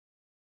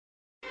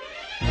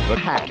The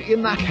Cat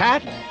in the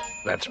Hat,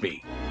 that's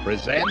me,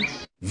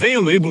 presents...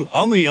 Available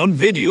only on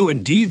video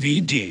and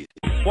DVD.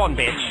 One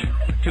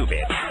bitch, two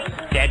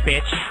bitch, dead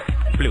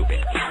bitch, blue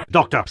bitch.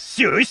 Dr.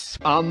 Seuss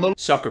on the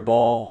Soccer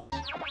ball.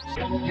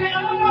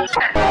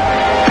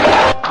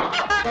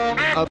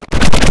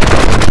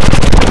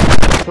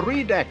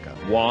 three-decker.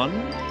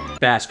 1,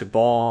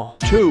 Basketball.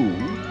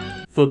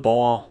 2,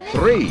 Football.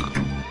 3,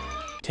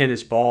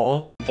 Tennis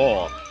ball.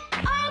 4.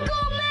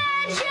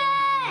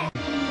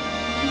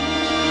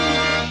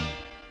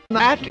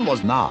 That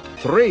was not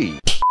 3.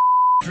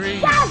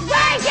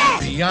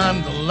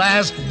 Beyond the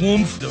last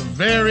woomph, the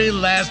very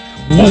last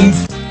woomph,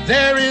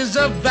 there is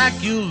a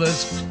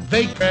vacuolous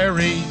vague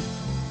prairie.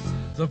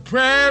 The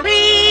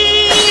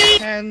prairie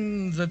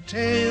and the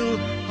tail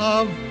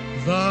of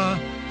the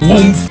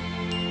woomph.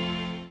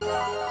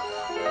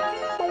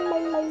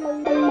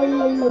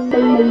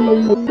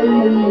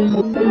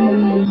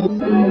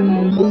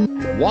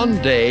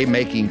 One day,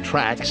 making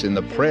tracks in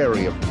the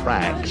prairie of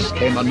tracks,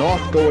 came a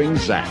north-going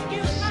Zax,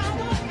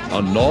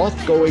 a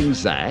north-going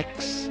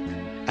Zax,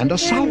 and a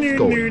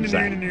south-going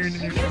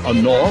Zax, a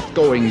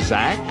north-going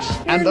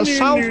Zax, and a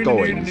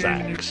south-going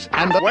Zax,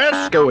 and a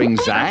west-going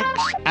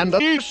Zax, and a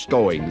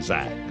east-going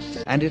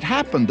Zax. And it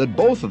happened that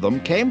both of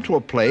them came to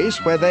a place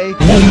where they...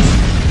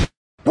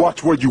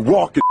 Watch where you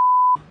walk.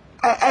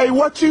 Hey,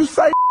 what you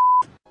say?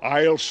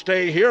 I'll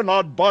stay here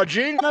not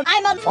budging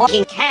I'm a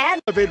fucking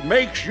cat. if it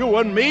makes you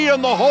and me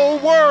and the whole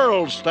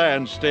world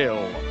stand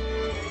still.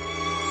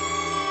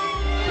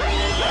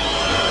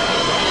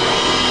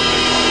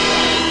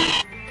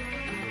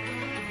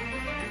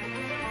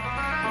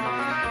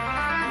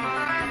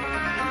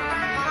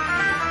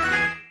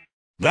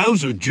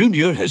 Bowser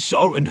Jr. has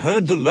saw and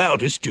heard the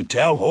loudest to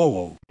Town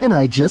Hall. And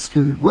I just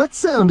heard what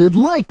sounded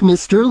like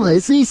Mr.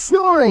 Lazy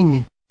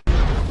snoring.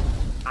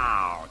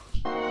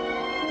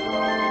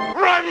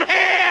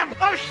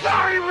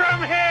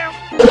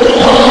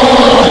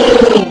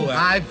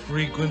 I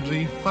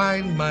frequently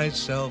find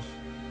myself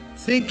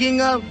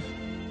thinking of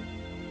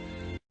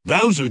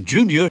Bowser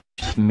Jr.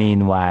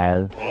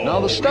 Meanwhile... Now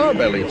the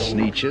star-bellied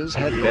Sneetches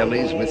had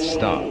bellies with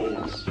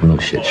stars. No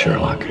shit,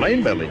 Sherlock.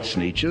 Plain-bellied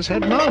Sneetches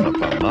had none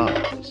upon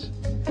Mars.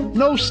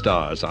 No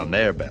stars on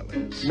their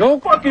bellies. No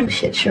fucking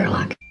shit,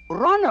 Sherlock.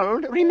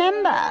 Ronald,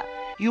 remember,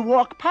 you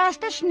walk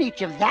past a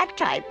Sneetch of that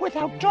type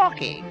without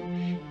talking.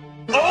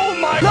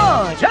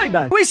 No,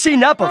 Jellyman, we've seen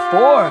that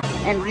before.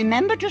 And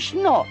remember to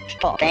snort.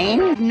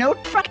 Plain, no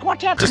truck,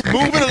 whatever. Just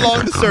moving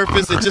along the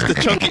surface and just a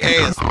chunky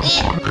ass.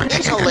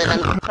 It's a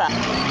living.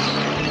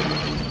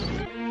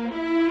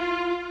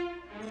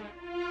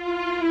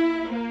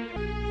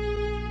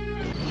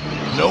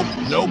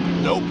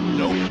 Nope.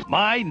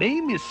 My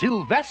name is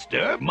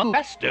Sylvester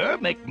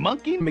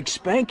McMonkey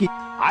McSpanky.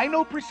 I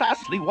know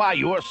precisely why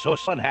you're so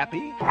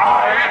unhappy.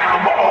 I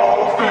am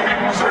all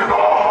things in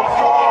all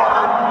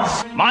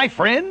forms. My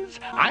friends,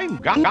 I'm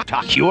gonna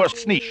touch your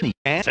sneaky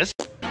asses.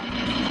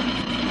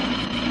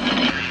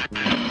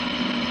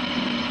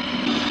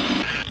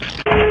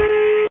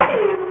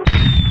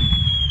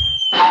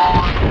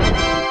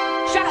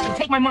 Shut up and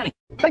take my money.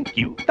 Thank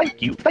you.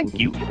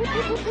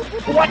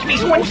 Watch me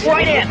squinch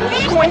right in.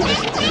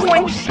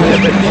 Squinch.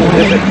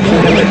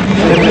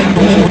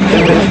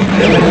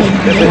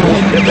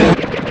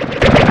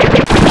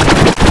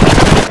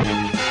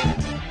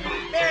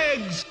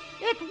 eggs.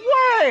 It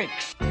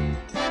works.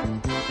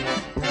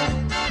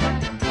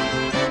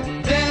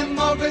 Them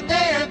over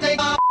there, they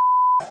are,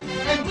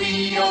 and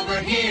we over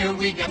here,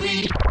 we got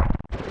we.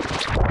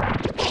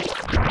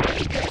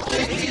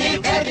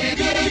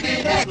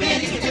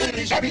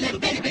 Shabby little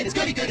bitty bit is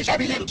goody goody,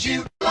 shabby little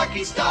shoot.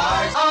 Lucky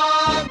stars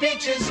on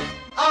beaches,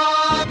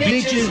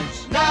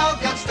 now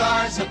got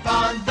stars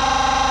upon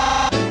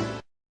the.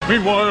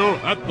 Meanwhile,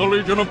 at the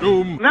Legion of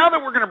Doom. Now that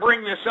we're going to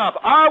bring this up,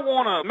 I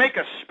want to make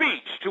a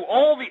speech to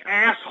all the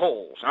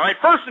assholes. All right,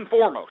 first and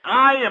foremost,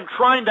 I am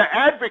trying to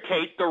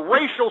advocate the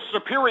racial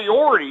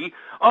superiority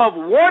of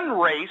one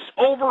race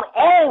over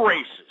all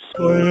races.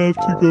 I have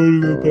to go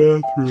to the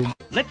bathroom.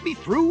 Let me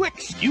through.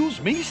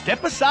 Excuse me.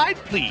 Step aside,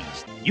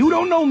 please. You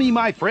don't know me,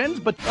 my friends,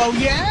 but... Oh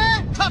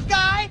yeah? Tough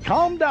guy?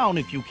 Calm down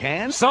if you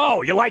can.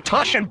 So, you like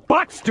touching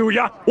butts, do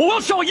ya? Well, we'll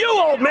show you,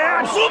 old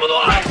man!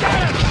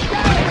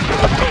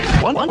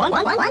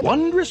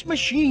 Wondrous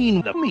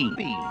machine, the me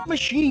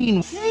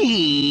machine.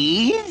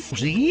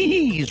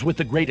 Z's with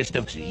the greatest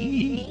of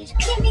Z's.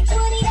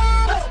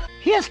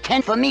 Here's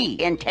 10 for me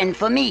and 10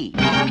 for me.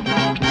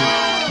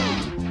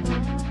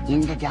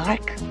 In the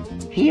dark?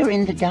 Here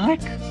in the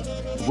dark?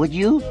 Would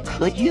you?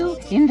 Could you?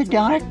 In the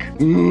dark?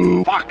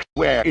 Fuck,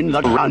 where in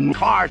the run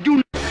car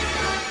do...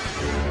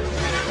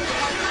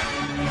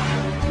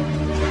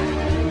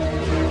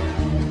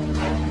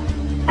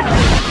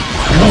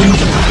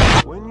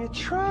 When you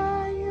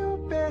try your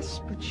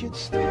best, but you'd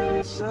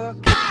still suck.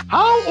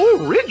 How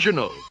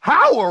original!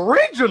 How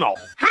original!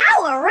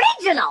 How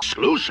original!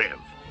 Exclusive!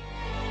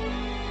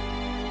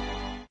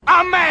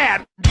 I'm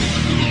mad!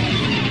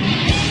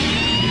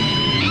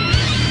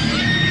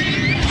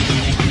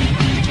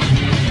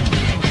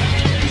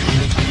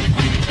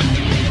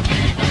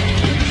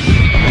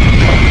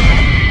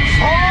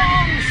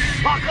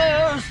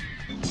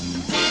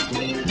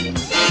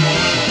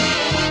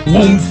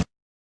 Woof.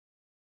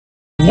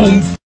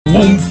 Woof.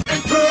 Woof.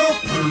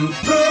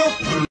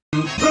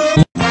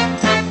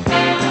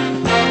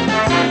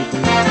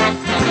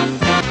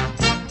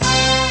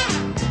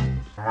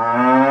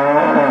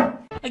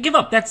 I give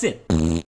up, that's it.